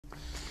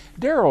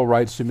Daryl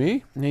writes to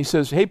me and he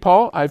says, "Hey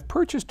Paul, I've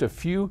purchased a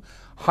few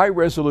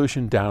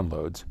high-resolution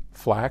downloads,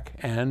 FLAC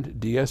and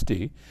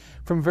DSD,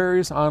 from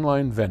various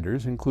online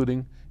vendors,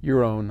 including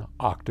your own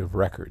Octave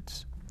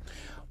Records.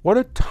 What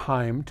a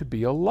time to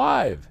be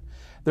alive!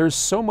 There's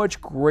so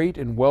much great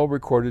and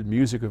well-recorded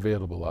music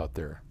available out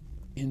there."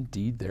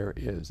 Indeed there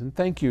is. And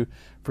thank you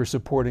for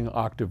supporting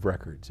Octave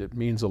Records. It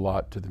means a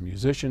lot to the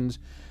musicians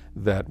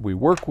that we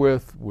work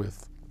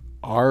with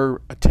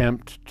our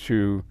attempt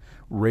to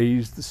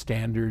raise the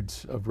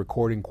standards of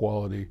recording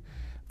quality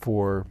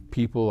for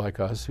people like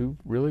us who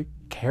really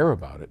care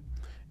about it.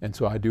 And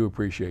so I do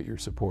appreciate your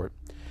support.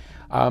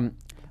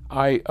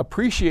 I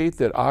appreciate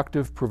that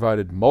Octave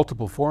provided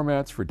multiple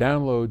formats for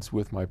downloads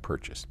with my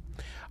purchase.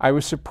 I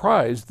was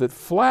surprised that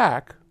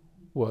FLAC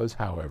was,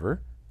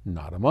 however,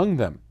 not among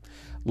them.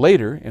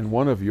 Later, in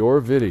one of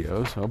your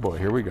videos, oh boy,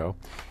 here we go,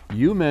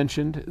 you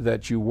mentioned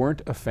that you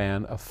weren't a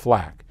fan of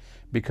FLAC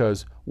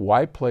because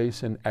why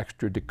place an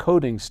extra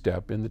decoding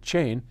step in the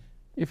chain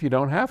if you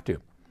don't have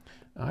to?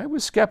 I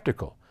was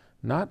skeptical,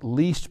 not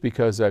least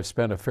because I've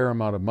spent a fair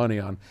amount of money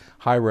on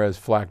high-res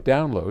FLAC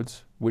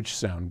downloads, which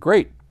sound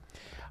great.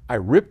 I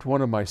ripped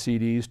one of my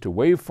CDs to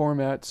WAV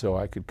format so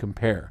I could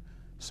compare.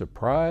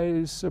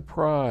 Surprise,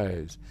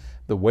 surprise,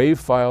 the WAV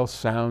file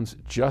sounds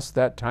just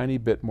that tiny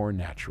bit more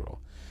natural.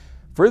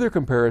 Further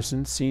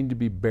comparisons seem to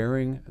be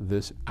bearing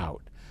this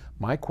out.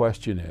 My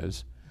question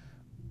is,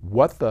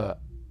 what the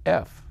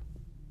F?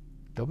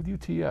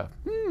 WTF?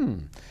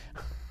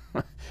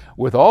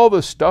 With all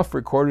the stuff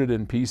recorded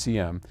in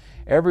PCM,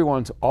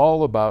 everyone's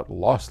all about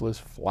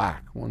lossless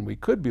FLAC when we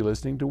could be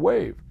listening to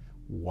WAV.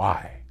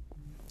 Why?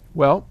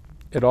 Well,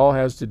 it all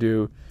has to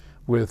do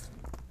with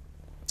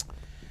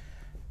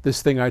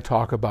this thing I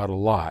talk about a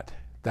lot.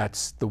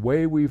 That's the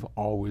way we've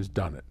always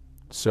done it.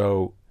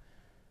 So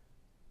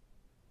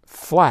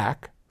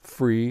FLAC,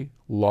 free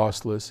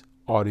lossless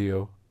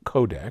audio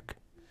codec,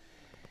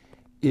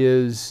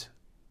 is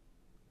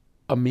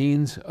a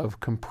means of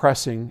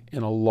compressing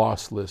in a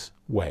lossless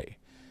way.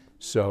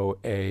 So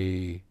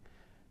a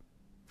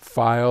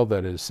file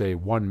that is, say,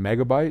 1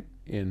 megabyte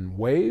in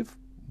WAV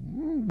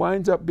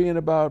winds up being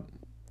about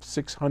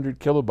 600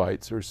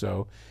 kilobytes or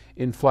so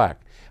in FLAC.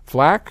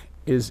 FLAC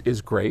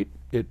is great.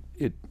 It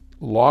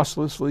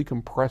losslessly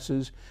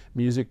compresses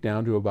music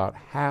down to about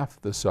half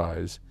the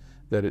size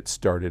that it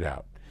started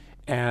out.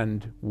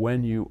 And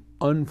when you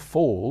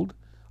unfold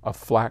a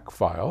FLAC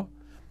file,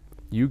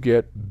 you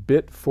get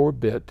bit for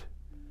bit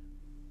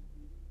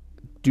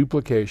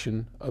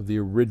duplication of the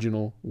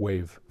original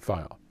WAV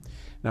file.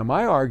 Now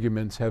my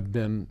arguments have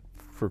been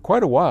for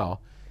quite a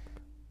while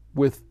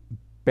with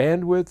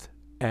bandwidth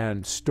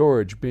and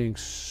storage being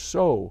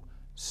so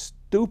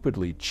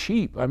stupidly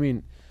cheap. I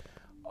mean,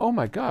 oh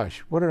my gosh,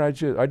 what did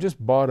I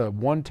just bought a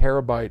 1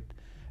 terabyte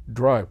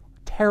drive.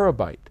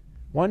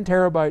 1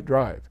 terabyte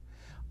drive.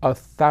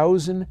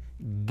 1,000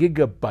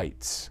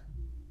 gigabytes.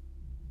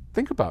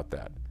 Think about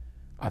that.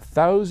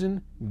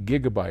 1,000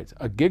 gigabytes.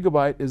 A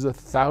gigabyte is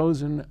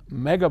 1,000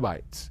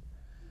 megabytes.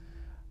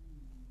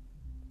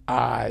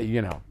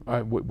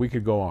 We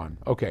could go on.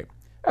 Okay,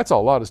 that's a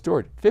lot of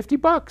storage.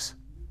 $50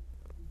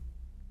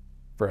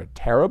 for a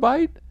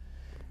terabyte?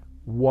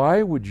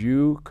 Why would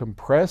you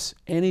compress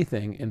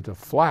anything into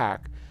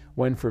FLAC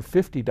when for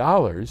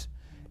 $50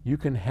 you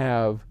can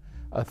have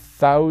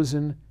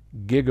 1,000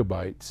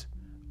 gigabytes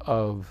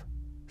of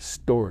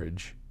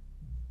storage?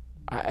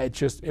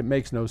 It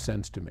makes no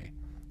sense to me.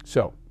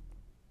 So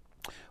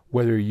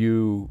whether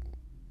you,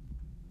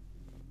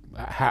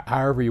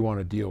 however you want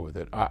to deal with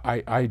it,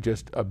 I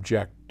just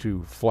object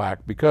to FLAC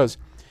because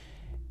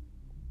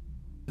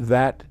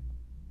that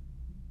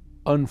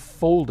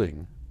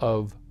unfolding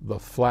of the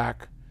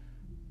FLAC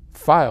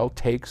file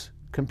takes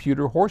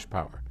computer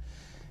horsepower.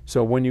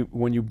 So when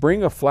you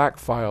bring a FLAC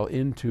file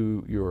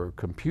into your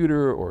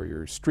computer or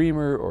your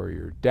streamer or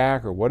your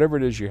DAC or whatever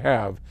it is you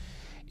have,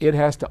 it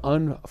has to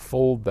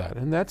unfold that.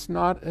 And that's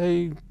not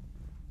a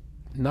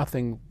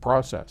nothing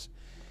process.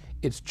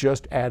 It's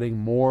just adding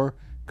more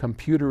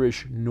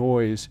computerish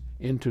noise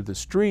into the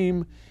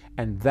stream,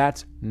 and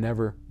that's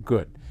never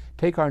good.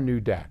 Take our new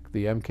DAC,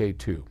 the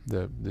MK2,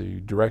 the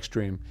direct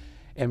stream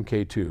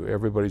MK2.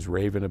 Everybody's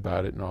raving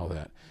about it and all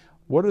that.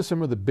 What are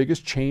some of the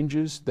biggest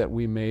changes that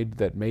we made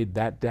that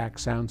DAC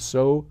sound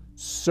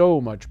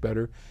so much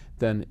better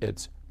than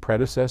its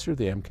predecessor,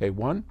 the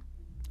MK1?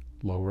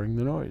 Lowering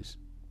the noise.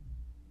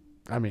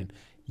 I mean,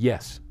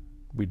 yes,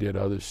 we did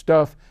other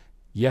stuff.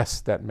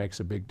 Yes, that makes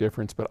a big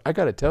difference, but I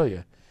got to tell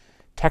you,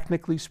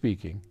 technically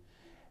speaking,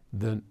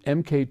 the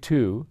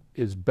MK2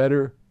 is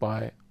better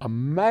by a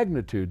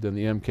magnitude than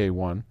the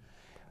MK1,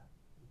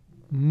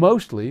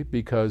 mostly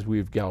because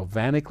we've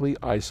galvanically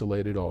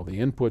isolated all the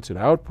inputs and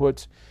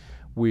outputs.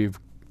 We've,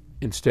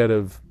 instead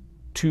of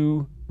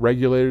 2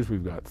 regulators,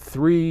 we've got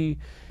 3.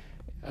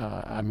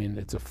 I mean,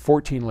 it's a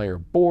 14-layer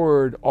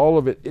board. All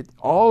of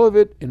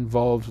it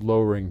involves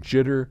lowering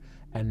jitter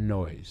and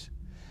noise.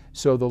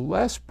 So the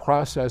less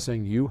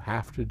processing you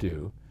have to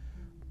do,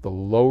 the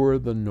lower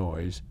the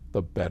noise,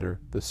 the better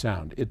the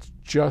sound. It's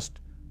just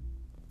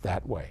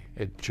that way.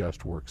 It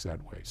just works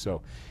that way.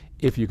 So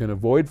if you can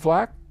avoid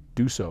FLAC,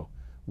 do so.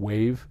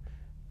 WAV,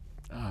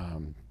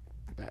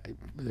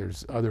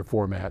 there's other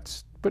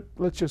formats, but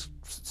let's just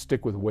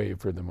stick with WAV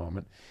for the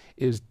moment,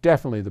 is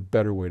definitely the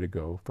better way to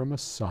go from a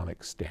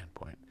sonic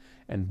standpoint.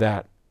 And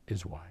that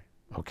is why.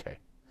 Okay.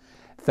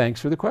 Thanks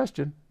for the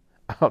question.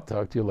 I'll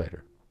talk to you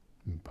later.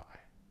 Bye.